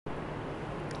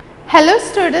Hello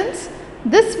students,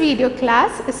 this video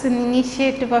class is an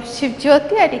initiative of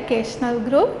Shivjyoti Educational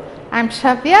Group. I am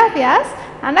Shravya Vyas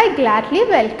and I gladly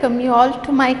welcome you all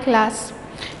to my class.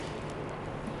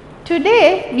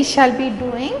 Today we shall be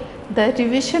doing the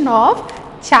revision of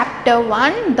Chapter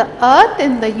 1, the Earth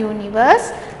in the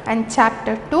Universe, and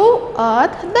Chapter 2,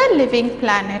 Earth, the Living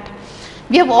Planet.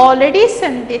 We have already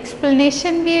sent the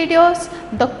explanation videos,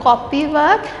 the copy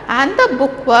work and the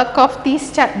book work of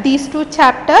these two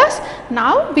chapters.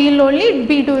 Now we will only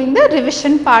be doing the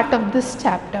revision part of this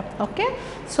chapter. Okay.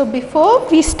 So before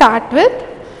we start with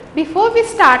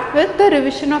the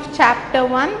revision of chapter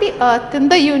 1, the Earth in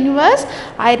the Universe,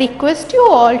 I request you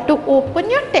all to open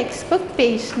your textbook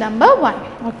page number 1.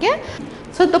 Okay.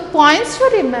 So the points to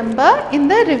remember in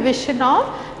the revision of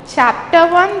Chapter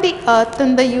 1, the Earth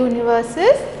in the Universe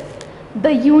is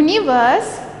the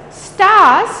universe,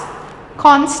 stars,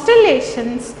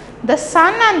 constellations, the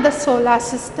sun and the solar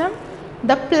system,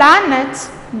 the planets,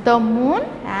 the moon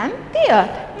and the earth.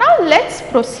 Now let's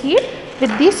proceed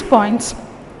with these points.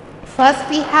 First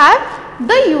we have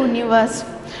the universe.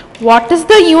 What is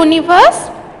the universe?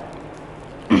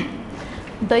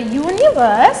 The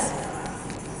universe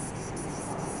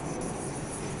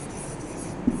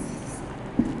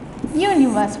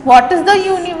What is the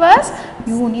universe?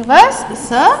 Universe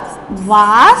is a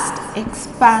vast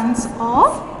expanse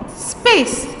of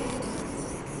space.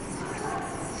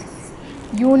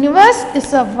 Universe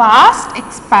is a vast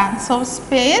expanse of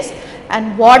space,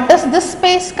 and what does this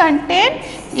space contain?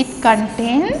 It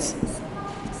contains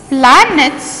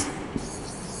planets,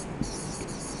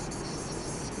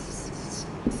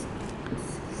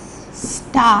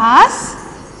 stars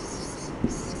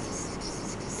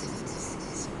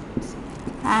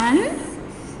and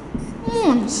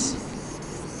moons.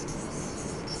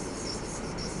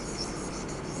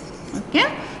 Okay,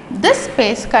 this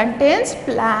space contains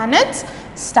planets,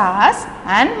 stars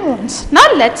and moons.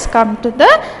 Now let's come to the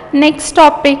next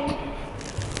topic.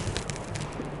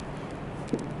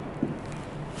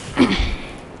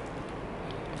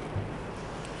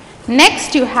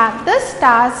 Next you have the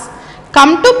stars.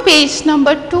 Come to page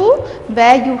number 2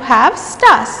 where you have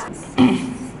stars.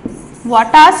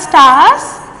 What are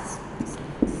stars?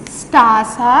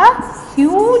 Stars are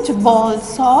huge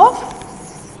balls of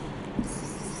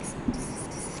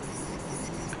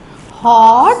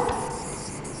hot,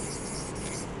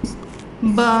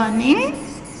 burning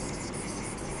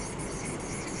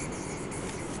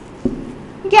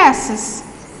gases,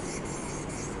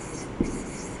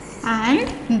 and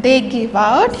they give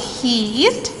out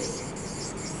heat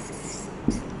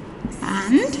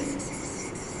and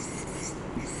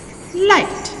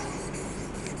light.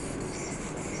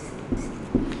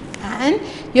 And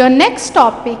your next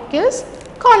topic is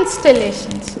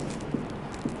constellations.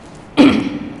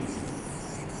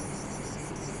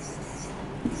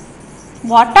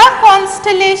 What are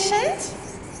constellations?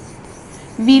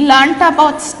 We learnt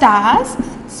about stars.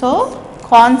 So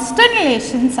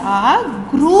constellations are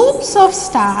groups of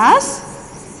stars.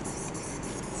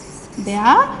 They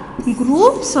are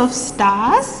groups of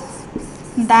stars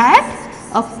that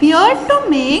appear to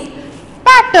make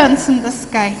patterns in the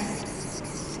sky.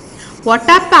 What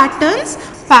are patterns?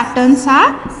 Patterns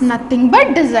are nothing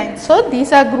but designs. So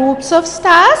these are groups of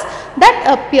stars that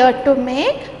appear to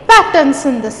make patterns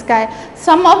in the sky.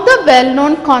 Some of the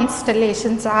well-known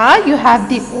constellations are, you have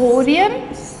the Orion,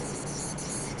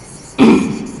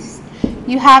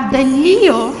 you have the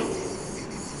Leo,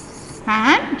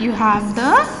 and you have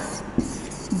the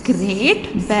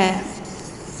Great Bear.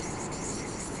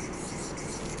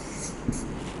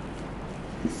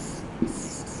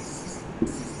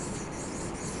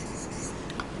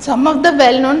 Some of the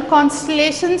well-known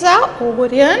constellations are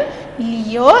Orion,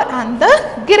 Leo and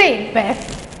the Great Bear.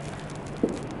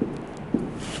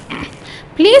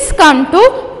 Please come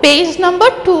to page number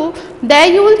 2. There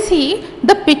you will see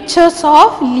the pictures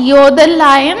of Leo the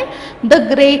lion, the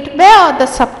Great Bear or the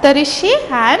Saptarishi,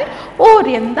 and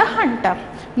Orion the hunter.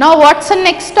 Now what's the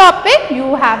next topic?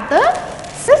 You have the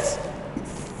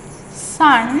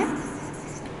sun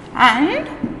and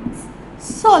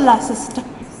solar system.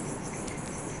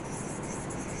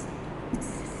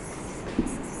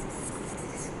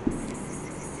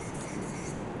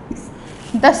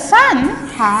 The sun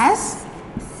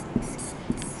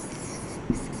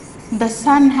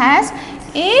has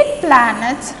 8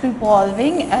 planets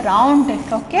revolving around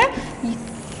it. Okay,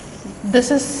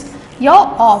 this is your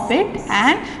orbit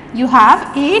and you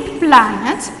have 8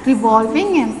 planets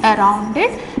revolving around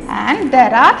it, and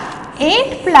there are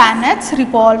 8 planets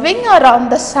revolving around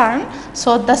the sun.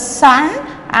 So the sun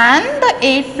and the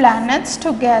 8 planets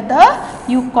together,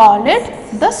 you call it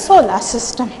the solar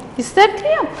system. Is that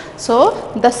clear?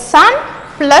 So, the sun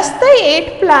plus the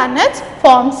 8 planets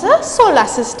forms a solar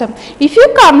system. If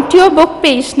you come to your book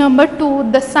page number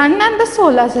 2, the sun and the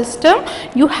solar system,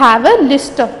 you have a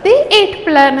list of the 8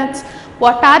 planets.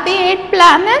 What are the 8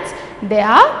 planets? They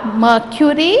are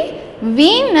Mercury,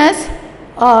 Venus,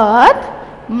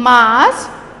 Earth, Mars,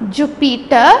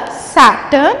 Jupiter,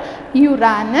 Saturn,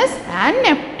 Uranus and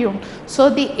Neptune. So,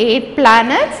 the 8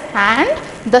 planets and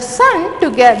the sun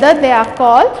together, they are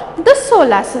called the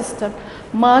solar system.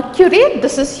 Mercury,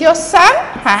 this is your sun,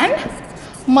 and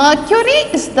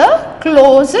Mercury is the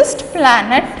closest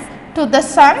planet to the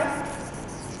sun,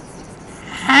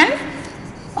 and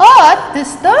Earth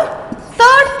is the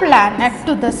third planet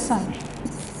to the sun.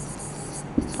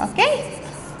 Okay.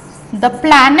 The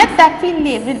planet that we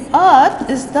live in, Earth,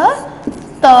 is the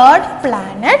third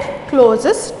planet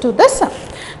closest to the sun.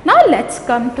 Now, let's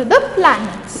come to the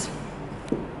planets.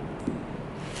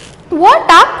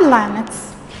 What are planets?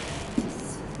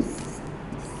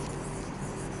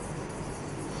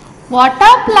 What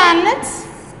are planets?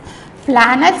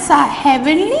 Planets are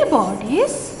heavenly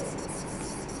bodies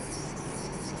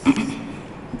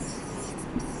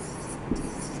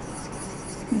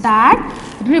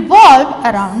that revolve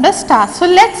around a star. So,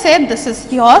 let's say this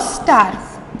is your star.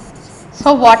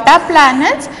 So, what are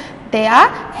planets? They are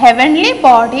heavenly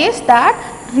bodies that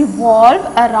revolve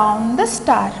around the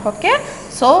star. Okay.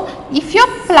 So, if your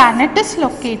planet is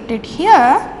located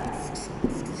here,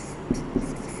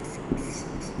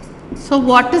 so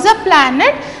what is a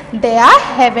planet? They are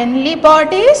heavenly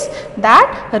bodies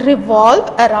that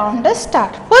revolve around a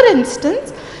star. For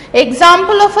instance,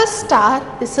 example of a star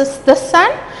is the sun,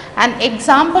 and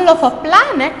example of a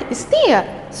planet is the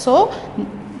earth. So,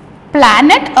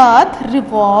 planet Earth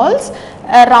revolves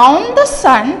around the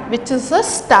sun, which is a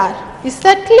star. Is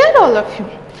that clear, all of you?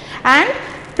 And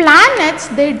planets,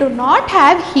 they do not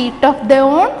have heat of their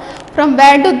own. From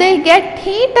where do they get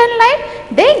heat and light?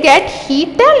 They get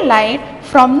heat and light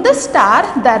from the star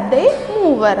that they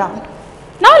move around.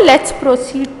 Now, let's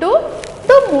proceed to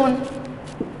the moon.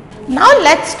 Now,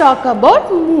 let's talk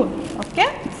about moon.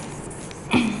 Okay.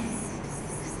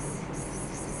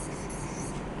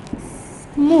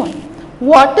 Moon.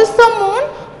 What is the moon?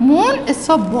 Moon is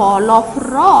a ball of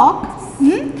rock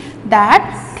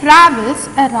that travels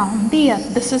around the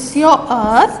earth. This is your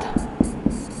earth,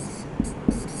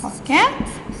 okay,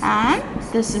 and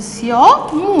this is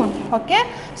your moon, okay.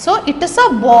 So, it is a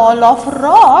ball of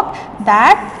rock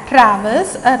that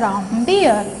travels around the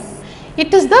earth.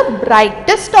 It is the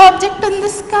brightest object in the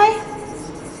sky.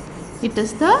 It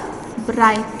is the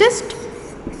brightest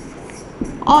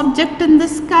object in the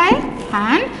sky,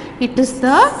 and it is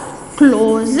the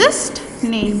closest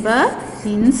neighbor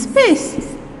in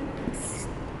space.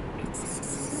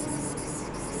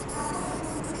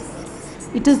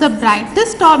 It is the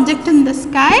brightest object in the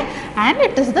sky and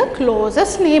it is the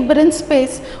closest neighbor in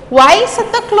space. Why is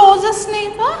it the closest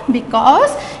neighbor?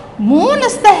 Because moon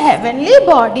is the heavenly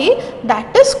body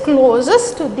that is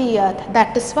closest to the earth.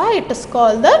 That is why it is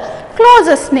called the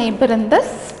closest neighbor in the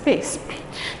space.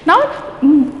 Now,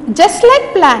 just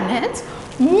like planets,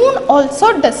 moon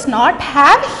also does not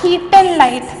have heat and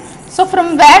light. So,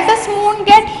 from where does moon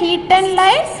get heat and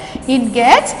light? It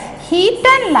gets heat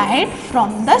and light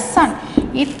from the sun.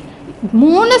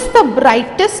 Moon is the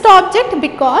brightest object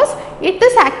because it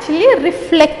is actually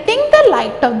reflecting the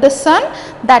light of the sun.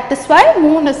 That is why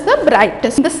moon is the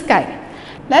brightest in the sky.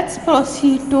 Let's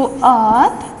proceed to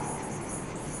Earth.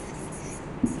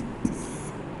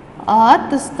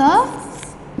 Earth is the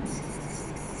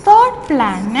third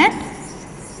planet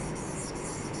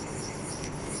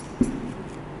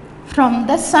from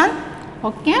the sun,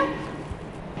 okay,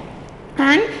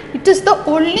 and it is the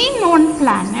only known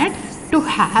planet to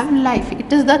have life.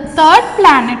 It is the third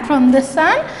planet from the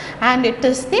sun and it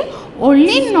is the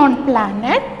only known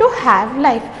planet to have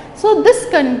life. So, this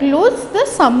concludes the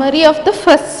summary of the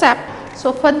first chapter.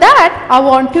 So, for that I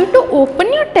want you to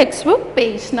open your textbook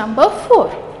page number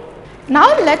 4. Now,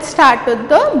 let's start with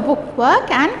the book work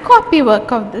and copy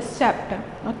work of this chapter.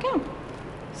 Okay.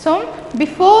 So,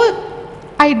 before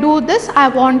I do this, I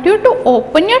want you to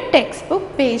open your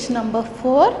textbook page number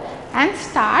 4 and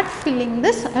start filling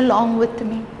this along with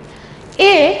me.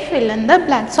 A, fill in the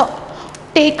blank. So,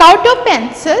 take out your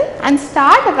pencil and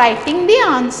start writing the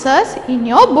answers in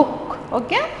your book.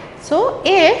 Okay. So,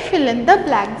 A, fill in the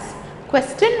blanks.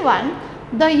 Question 1.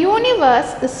 The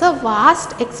universe is a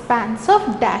vast expanse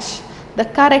of dash. The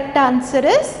correct answer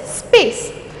is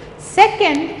space.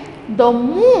 Second, the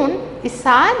moon is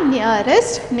our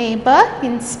nearest neighbor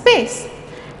in space.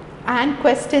 And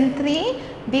question 3,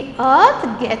 the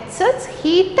earth gets its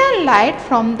heat and light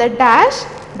from the dash?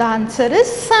 The answer is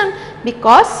sun,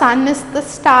 because sun is the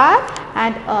star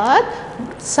and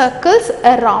earth circles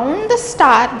around the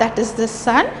star, that is the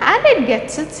sun, and it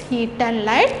gets its heat and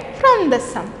light from the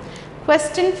sun.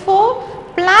 Question 4.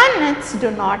 Planets do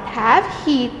not have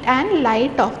heat and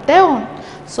light of their own.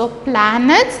 So,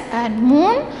 planets and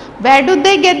moon, where do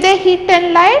they get their heat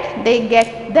and light? They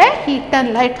get their heat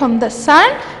and light from the sun,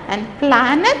 and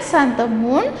planets and the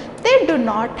moon, they do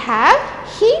not have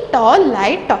heat or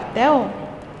light of their own.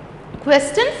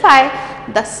 Question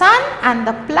 5. The sun and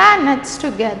the planets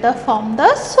together form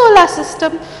the solar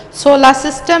system. Solar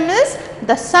system is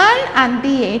the sun and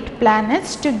the 8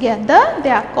 planets together,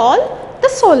 they are called the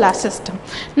solar system.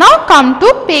 Now come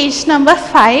to page number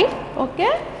 5,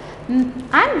 okay,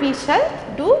 and we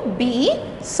shall do B,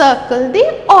 circle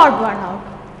the odd one out.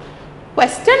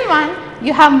 Question 1,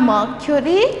 you have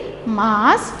Mercury,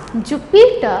 Mars,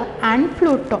 Jupiter and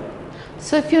Pluto.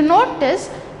 So if you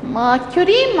notice,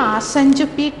 Mercury, Mars and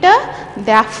Jupiter,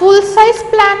 they are full size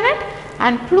planet,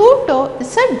 and Pluto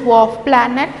is a dwarf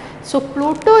planet. So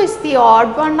Pluto is the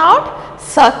odd one out.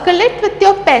 Circle it with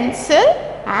your pencil,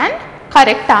 and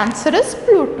correct answer is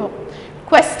Pluto.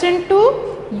 Question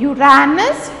 2,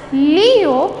 Uranus,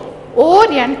 Leo,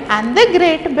 Orion and the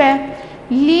Great Bear.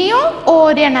 Leo,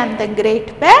 Orion and the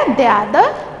Great Bear, they are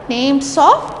the names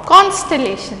of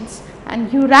constellations,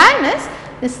 and Uranus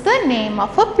is the name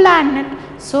of a planet.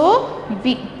 So,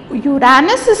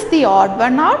 Uranus is the odd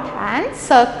one out, and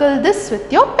circle this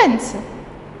with your pencil.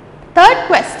 Third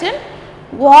question,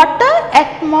 water,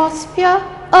 atmosphere,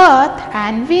 earth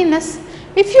and Venus.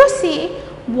 If you see,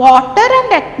 water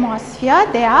and atmosphere,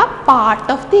 they are part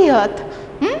of the earth,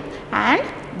 and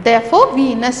therefore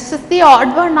Venus is the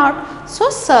odd one out. So,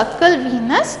 circle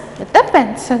Venus with a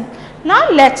pencil.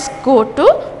 Now, let us go to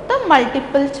the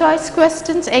multiple choice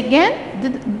questions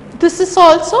again. This is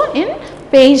also in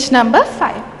page number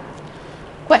 5.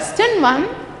 Question 1.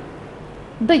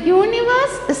 The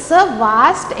universe is a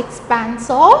vast expanse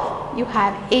of, you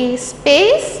have A,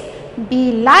 space,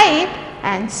 B, light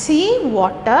and C,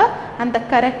 water, and the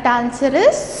correct answer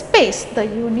is space. The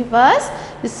universe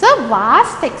is a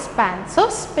vast expanse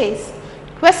of space.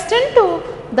 Question 2.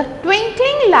 The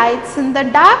twinkling lights in the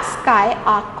dark sky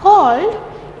are called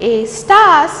A,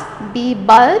 stars, B,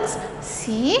 bulbs,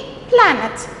 C,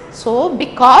 planets. So,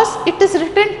 because it is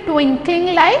written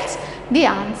twinkling lights, the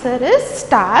answer is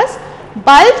stars.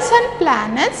 Bulbs and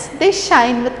planets, they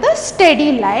shine with a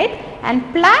steady light, and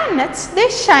planets, they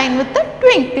shine with a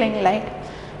twinkling light.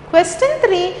 Question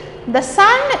 3. The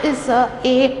sun is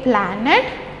A planet,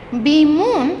 B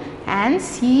moon and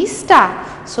C star.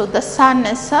 So, the sun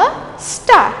is a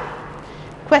star.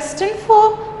 Question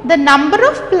 4. The number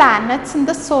of planets in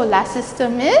the solar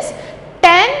system is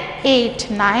 10,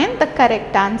 8, 9. The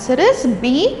correct answer is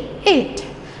B, 8.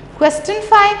 Question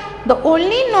 5. The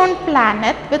only known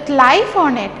planet with life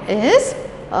on it is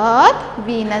Earth,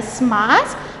 Venus,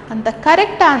 Mars, and the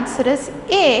correct answer is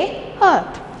A,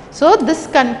 Earth. So, this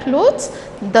concludes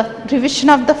the revision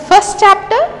of the first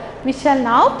chapter. We shall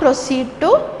now proceed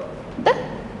to the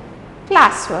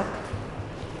classwork.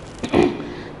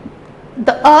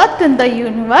 The earth in the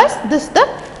universe, this is the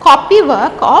copy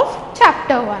work of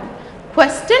chapter 1.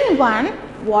 Question 1,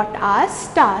 what are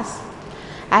stars?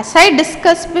 As I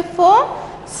discussed before,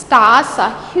 stars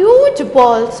are huge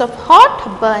balls of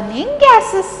hot burning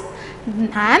gases,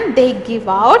 and they give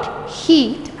out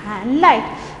heat and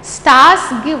light. Stars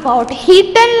give out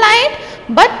heat and light,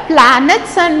 but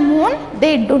planets and moon,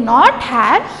 they do not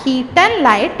have heat and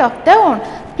light of their own.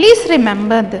 Please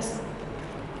remember this.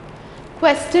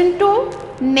 Question 2.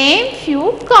 Name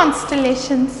few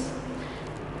constellations.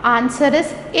 Answer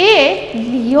is A,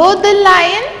 Leo the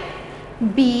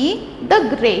lion, B,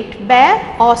 the Great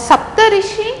Bear or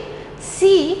Saptarishi,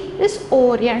 C is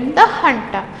Orion the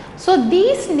hunter. So,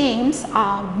 these names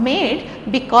are made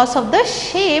because of the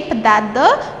shape that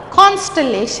the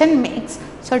constellation makes.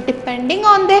 So, depending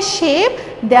on their shape,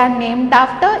 they are named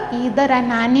after either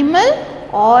an animal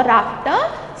or after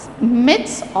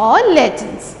myths or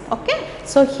legends. Okay.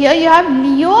 So, here you have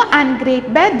Leo and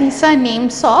Great Bear, these are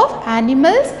names of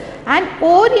animals, and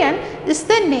Orion is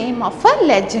the name of a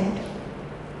legend.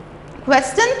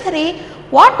 Question 3.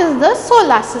 What is the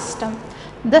solar system?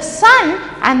 The sun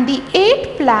and the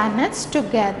 8 planets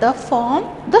together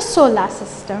form the solar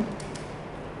system.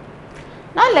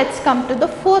 Now, let us come to the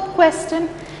fourth question.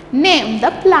 Name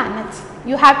the planets.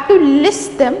 You have to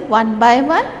list them one by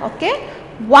one. Okay.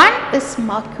 1 is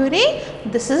Mercury,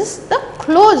 this is the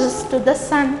closest to the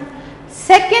sun.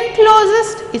 Second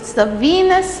closest is the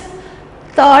Venus.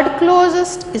 Third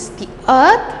closest is the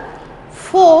Earth.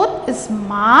 fourth is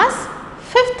Mars,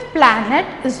 fifth planet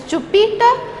is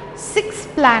Jupiter, sixth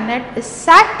planet is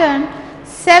Saturn,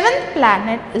 seventh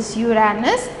planet is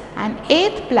Uranus, and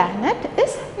eighth planet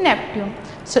is Neptune.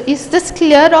 So is this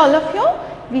clear, all of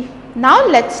you? Now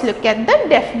let's look at the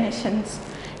definitions.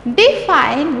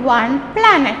 Define one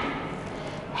planet.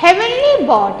 Heavenly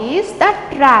bodies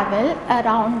that travel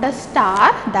around a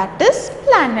star, that is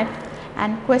planet.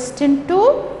 And question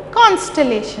 2,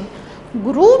 constellation.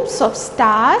 Groups of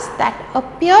stars that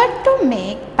appear to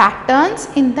make patterns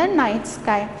in the night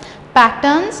sky.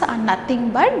 Patterns are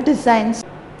nothing but designs.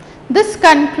 This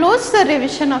concludes the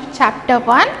revision of chapter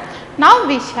 1. Now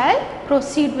we shall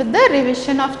proceed with the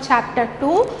revision of chapter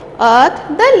 2, Earth,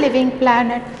 the living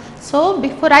planet. So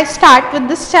before I start with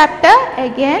this chapter,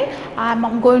 again I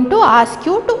am going to ask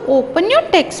you to open your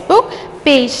textbook,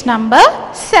 page number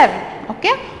 7.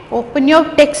 Okay, open your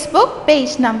textbook,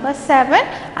 page number 7,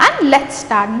 and let's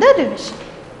start the revision.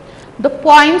 The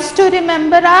points to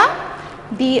remember are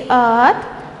the Earth,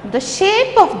 the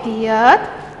shape of the Earth,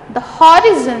 the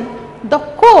horizon, the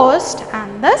coast,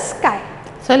 and the sky.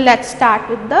 So let's start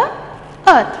with the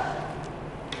Earth.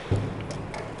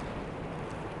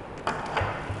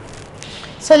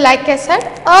 So like I said,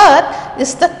 Earth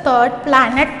is the third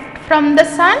planet from the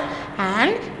Sun,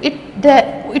 and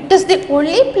it is the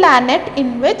only planet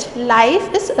in which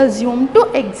life is assumed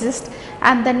to exist.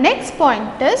 And the next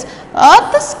point is,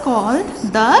 Earth is called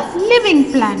the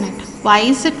living planet. Why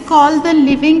is it called the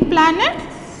living planet?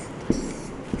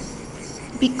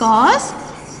 Because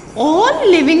all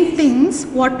living things,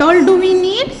 what all do we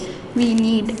need? We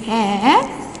need air,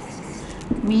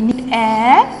 we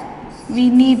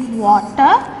need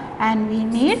water, and we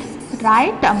need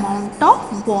right amount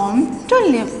of warmth to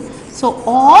live. So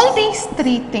all these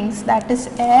three things, that is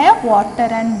air, water,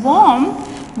 and warmth,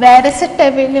 where is it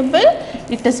available?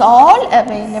 It is all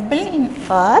available in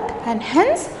Earth, and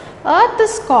hence Earth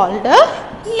is called a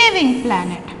living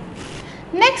planet.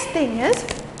 Next thing is,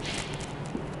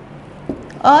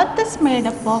 Earth is made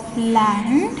up of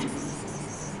land,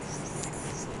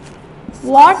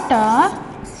 water,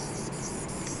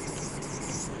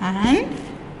 and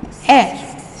air.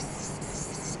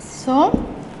 So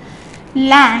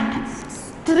land,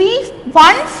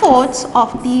 1/4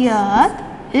 of the Earth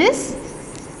is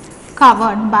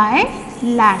covered by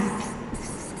land,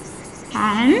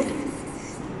 and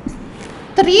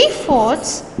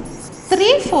 3/4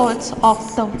 of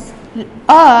the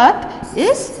Earth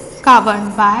is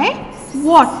covered by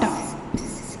water.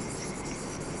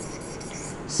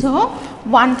 So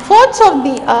 1/4 of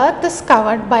the Earth is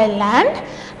covered by land,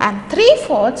 and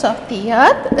 3/4 of the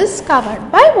Earth is covered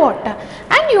by water.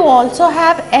 And you also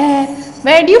have air.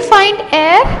 Where do you find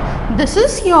air? This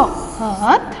is your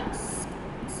Earth,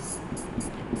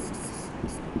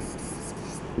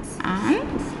 and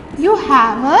you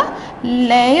have a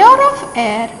layer of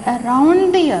air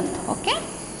around the Earth. Okay,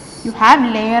 you have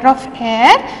layer of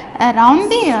air around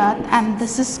the Earth, and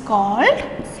this is called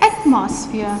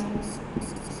atmosphere.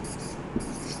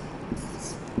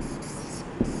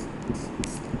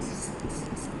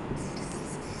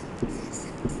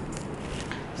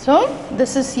 So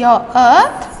this is your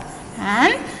Earth,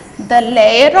 and the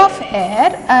layer of air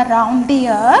around the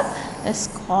Earth is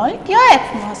called your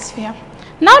atmosphere.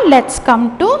 Now let's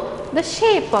come to the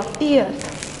shape of the Earth.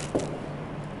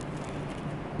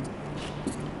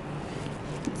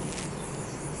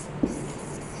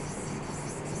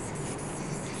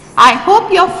 I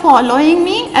hope you are following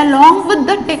me along with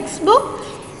the textbook.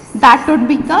 That would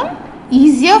become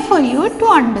easier for you to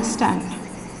understand.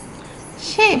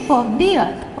 Shape of the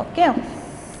Earth. Okay.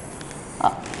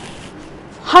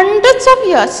 Hundreds of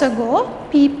years ago,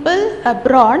 people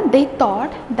abroad, they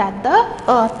thought that the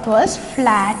Earth was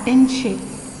flat in shape,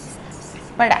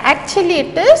 but actually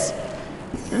it is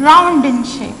round in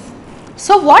shape.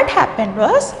 So what happened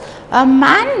was, a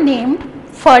man named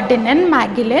Ferdinand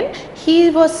Magellan, he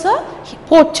was a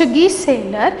Portuguese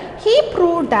sailor. He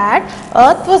proved that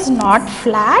Earth was not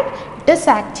flat, it is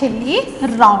actually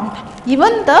round.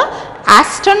 Even the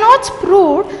astronauts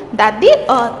proved that the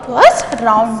Earth was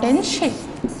round in shape.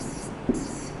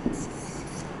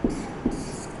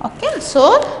 Okay, so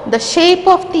the shape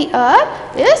of the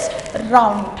Earth is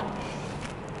round.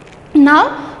 Now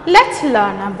let's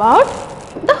learn about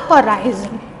the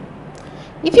horizon.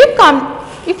 If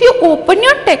you open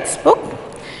your textbook,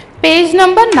 page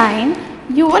number 9,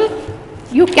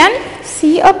 you can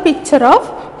see a picture of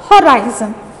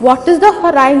horizon. What is the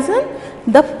horizon?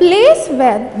 The place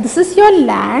where, this is your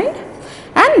land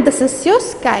and this is your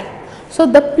sky. So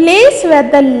the place where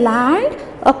the land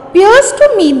appears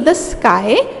to meet the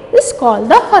sky is called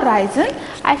the horizon.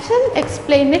 I shall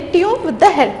explain it to you with the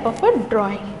help of a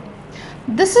drawing.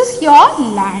 This is your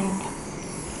land.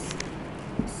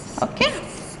 Okay.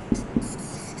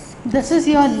 This is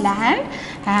your land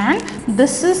and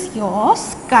this is your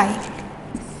sky.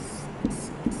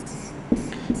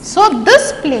 So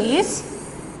this place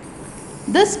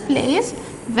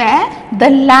where the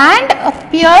land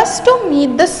appears to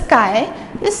meet the sky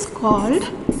is called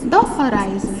the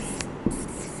horizon.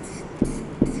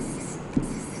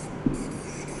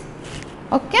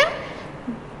 Okay.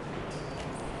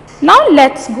 Now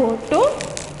let's go to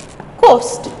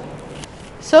coast.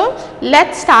 So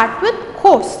let's start with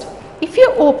coast. If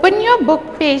you open your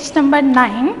book, page number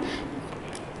 9,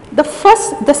 the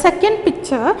second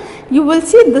picture, you will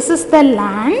see this is the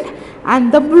land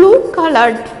and the blue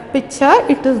colored picture,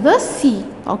 it is the sea.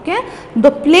 Okay,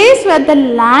 the place where the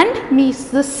land meets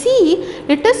the sea,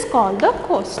 it is called the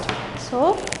coast.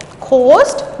 So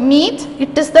coast means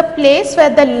it is the place where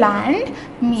the land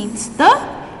meets the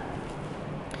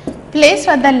place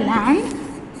where the land.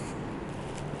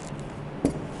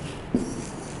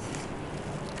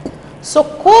 So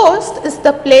coast is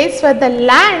the place where the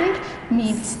land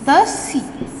meets the sea.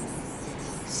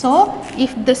 So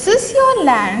if this is your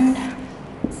land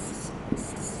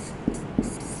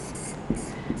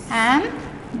and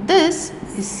this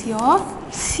is your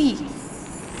sea.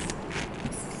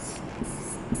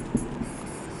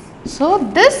 So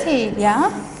this area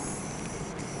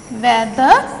where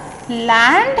the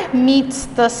land meets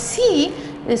the sea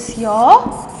is your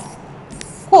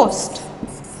coast.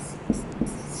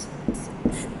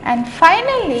 And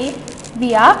finally,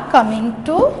 we are coming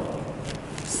to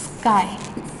sky.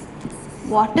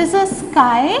 What is a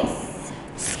sky?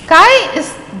 Sky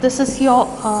is, this is your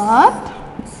earth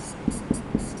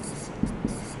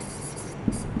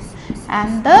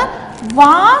and the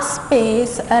vast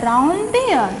space around the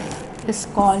earth is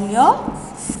called your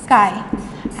sky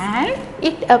and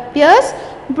it appears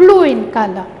blue in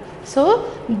color. So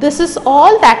this is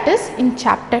all that is in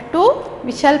chapter 2.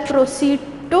 We shall proceed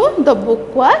to the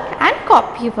book work and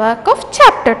copy work of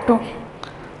chapter 2.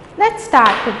 Let's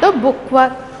start with the book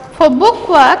work. For book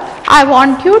work, I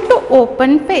want you to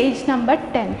open page number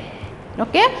 10.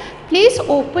 Okay, please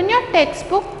open your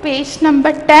textbook, page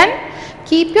number 10.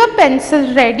 Keep your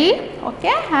pencil ready.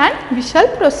 Okay, and we shall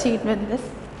proceed with this.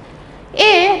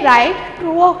 A, write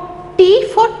true, T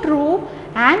for true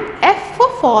and F for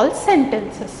false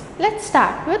sentences. Let's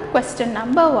start with question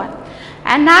number 1.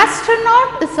 An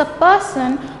astronaut is a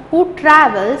person who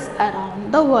travels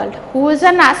around the world. Who is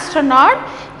an astronaut?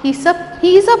 He is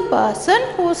a person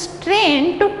who is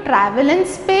trained to travel in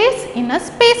space in a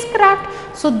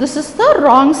spacecraft. So this is the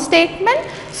wrong statement.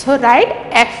 So write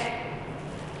F.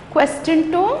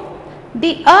 Question 2.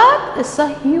 The earth is a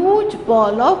huge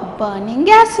ball of burning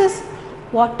gases.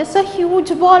 What is a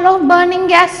huge ball of burning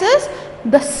gases?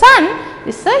 The sun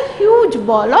is a huge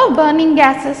ball of burning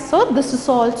gases. So this is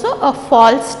also a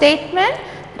false statement.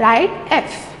 Write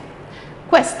F.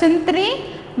 Question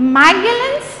 3.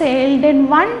 Magellan sailed in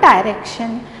one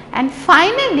direction and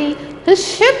finally his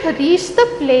ship reached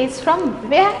the place from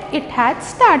where it had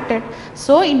started.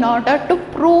 So in order to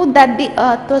prove that the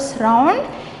earth was round,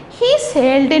 he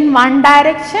sailed in one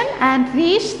direction and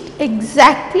reached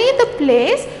exactly the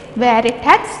place where it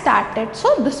had started.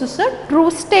 So this is a true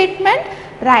statement.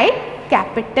 Write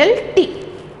capital T.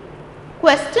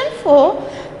 Question 4.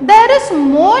 There is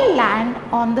more land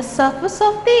on the surface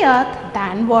of the earth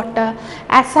than water.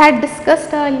 As I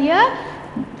discussed earlier,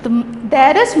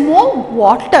 there is more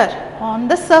water on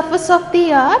the surface of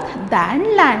the earth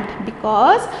than land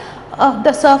because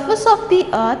the surface of the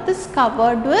earth is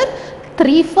covered with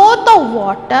 3/4 of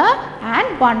water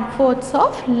and 1/4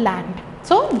 of land.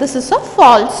 So this is a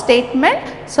false statement.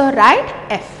 So write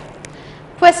F.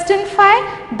 Question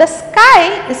 5. The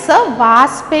sky is a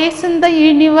vast space in the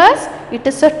universe. It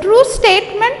is a true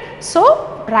statement. So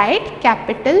write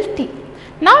capital T.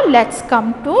 Now let's come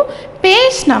to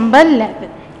page number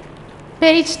 11.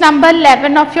 Page number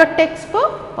 11 of your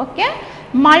textbook. Okay.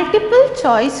 Multiple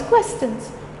choice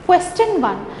questions. Question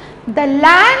 1. The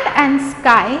land and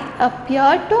sky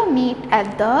appear to meet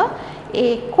at the A,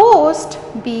 coast,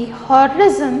 B,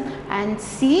 horizon and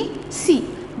C, sea.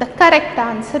 The correct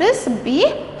answer is B,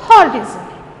 horizon.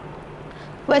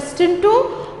 Question 2.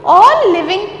 All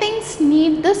living things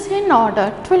need this in order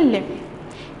to live.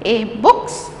 A,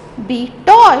 books, B,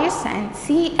 toys and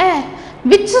C, air.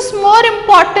 Which is more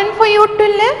important for you to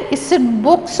live? Is it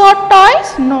books or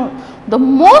toys? No. The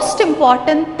most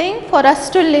important thing for us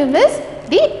to live is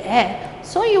the air.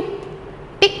 So you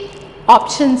pick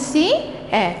option C,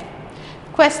 air.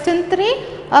 Question 3.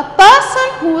 A person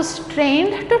who is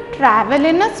trained to travel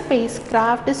in a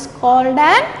spacecraft is called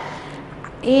an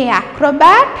A.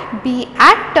 acrobat, B.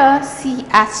 actor, C.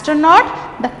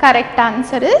 astronaut. The correct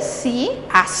answer is C.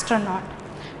 astronaut.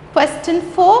 Question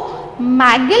 4.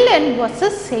 Magellan was a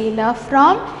sailor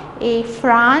from A.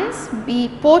 France, B.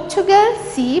 Portugal,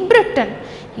 C. Britain.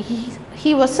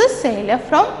 He was a sailor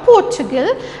from Portugal,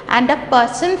 and a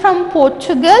person from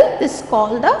Portugal is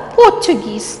called the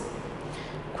Portuguese.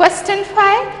 Question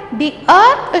 5. The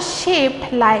earth is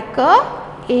shaped like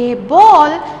a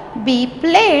ball, B.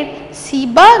 plate, C.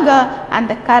 burger, and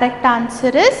the correct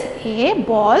answer is A.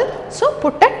 ball. So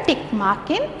put a tick mark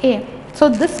in A. So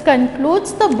this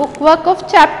concludes the book work of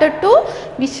chapter 2.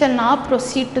 We shall now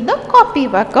proceed to the copy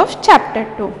work of chapter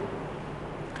 2.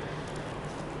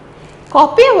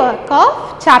 Copy work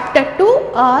of chapter 2,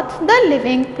 Earth, the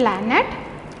living planet.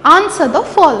 Answer the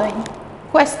following.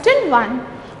 Question 1.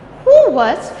 Who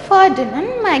was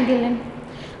Ferdinand Magellan?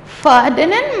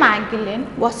 Ferdinand Magellan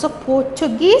was a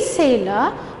Portuguese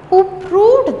sailor who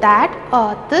proved that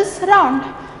Earth is round.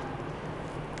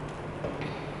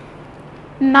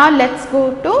 Now let's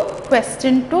go to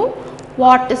question 2.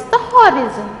 What is the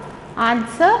horizon?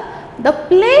 Answer. The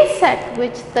place at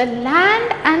which the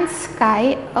land and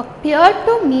sky appear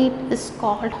to meet is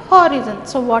called horizon.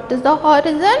 So what is the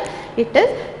horizon? It is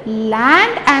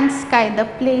land and sky. The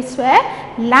place where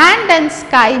land and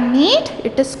sky meet,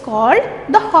 it is called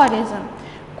the horizon.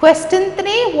 Question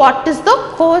 3. What is the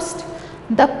coast?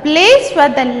 The place where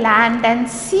the land and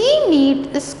sea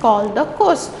meet is called the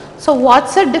coast. So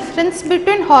what's the difference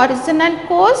between horizon and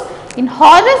coast? In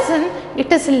horizon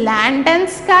it is land and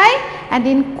sky, and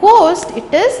in coast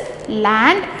it is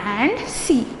land and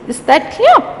sea. Is that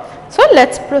clear? So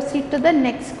let's proceed to the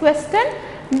next question.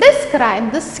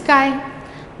 Describe the sky.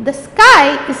 The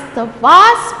sky is the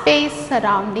vast space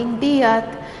surrounding the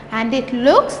earth, and it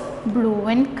looks blue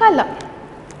in color.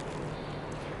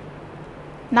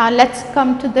 Now let's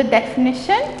come to the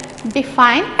definition.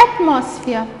 Define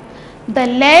atmosphere. The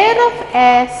layer of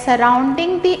air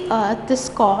surrounding the earth is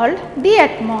called the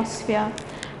atmosphere.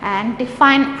 And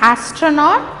define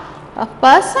astronaut. A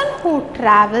person who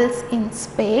travels in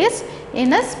space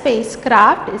in a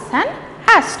spacecraft is an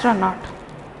astronaut.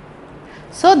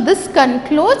 So this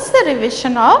concludes the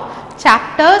revision of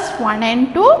chapters 1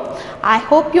 and 2. I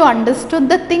hope you understood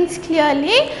the things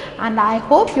clearly, and I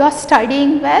hope you are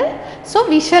studying well. So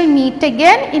we shall meet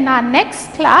again in our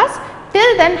next class.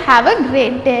 Till then, have a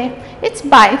great day. It's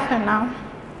bye for now.